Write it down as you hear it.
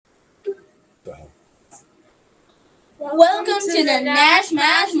Go ahead. Welcome to the Nash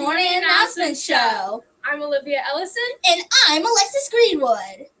MASH Morning Announcement Show. I'm Olivia Ellison. And I'm Alexis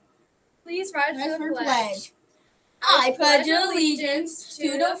Greenwood. Please rise for the pledge. I pledge allegiance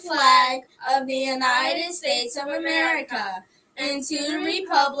to the flag of the United States of America and to the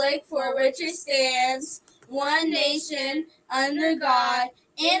republic for which it stands, one nation, under God,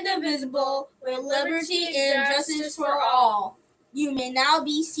 indivisible, with liberty and justice for all. You may now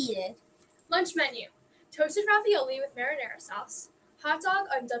be seated. Lunch menu. Toasted ravioli with marinara sauce, hot dog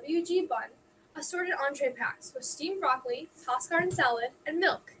on WG bun, assorted entree packs with steamed broccoli, tossed garden salad, and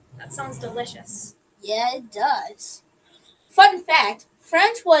milk. That sounds delicious. Yeah, it does. Fun fact,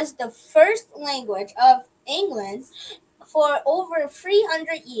 French was the first language of England for over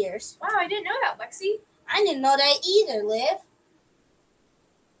 300 years. Wow, I didn't know that, Lexi. I didn't know that either, Liv.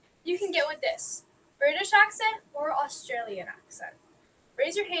 You can get with this, British accent or Australian accent.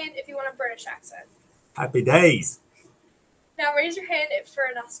 Raise your hand if you want a British accent. Happy days. Now raise your hand for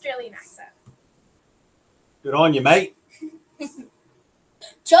an Australian accent. Good on you, mate.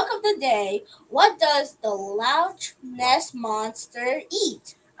 Joke of the day, what does the Loch Ness Monster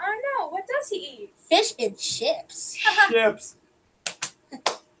eat? I don't know, what does he eat? Fish and chips. Chips.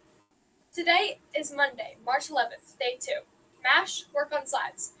 Today is Monday, March 11th, day 2. MASH, work on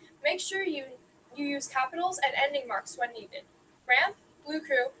slides. Make sure you use capitals and ending marks when needed. Ramp, Blue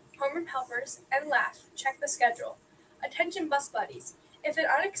Crew, Homeroom Helpers, and Laugh, check the schedule. Attention bus buddies. If an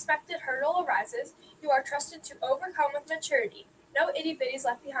unexpected hurdle arises, you are trusted to overcome with maturity. No itty-bitties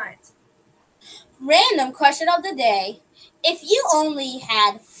left behind. Random question of the day. If you only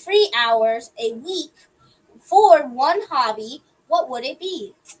had 3 hours a week for one hobby, what would it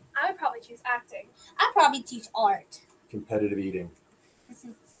be? I would probably choose acting. I'd probably teach art. Competitive eating.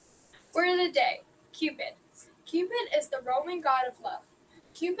 Word of the day, Cupid. Cupid is the Roman god of love.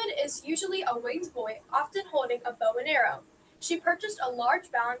 Cupid is usually a winged boy, often holding a bow and arrow. She purchased a large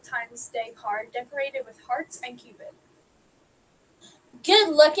Valentine's Day card decorated with hearts and Cupid. Good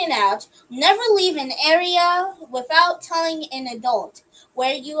looking out. Never leave an area without telling an adult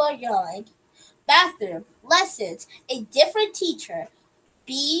where you are going. Bathroom, lessons, a different teacher.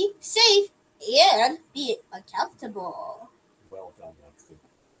 Be safe and be accountable. Well done, Lexi.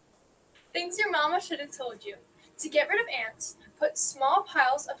 Things your mama should have told you. To get rid of ants, put small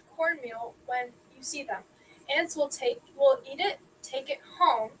piles of cornmeal when you see them. Ants will eat it, take it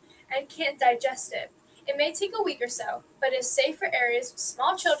home, and can't digest it. It may take a week or so, but is safe for areas with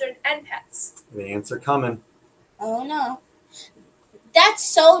small children and pets. The ants are coming. Oh no. That's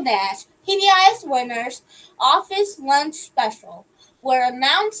so Nash. PBI's winners office lunch special were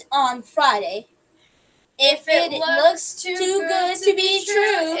announced on Friday. If it looks too good to be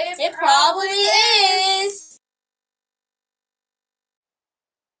true, it probably is.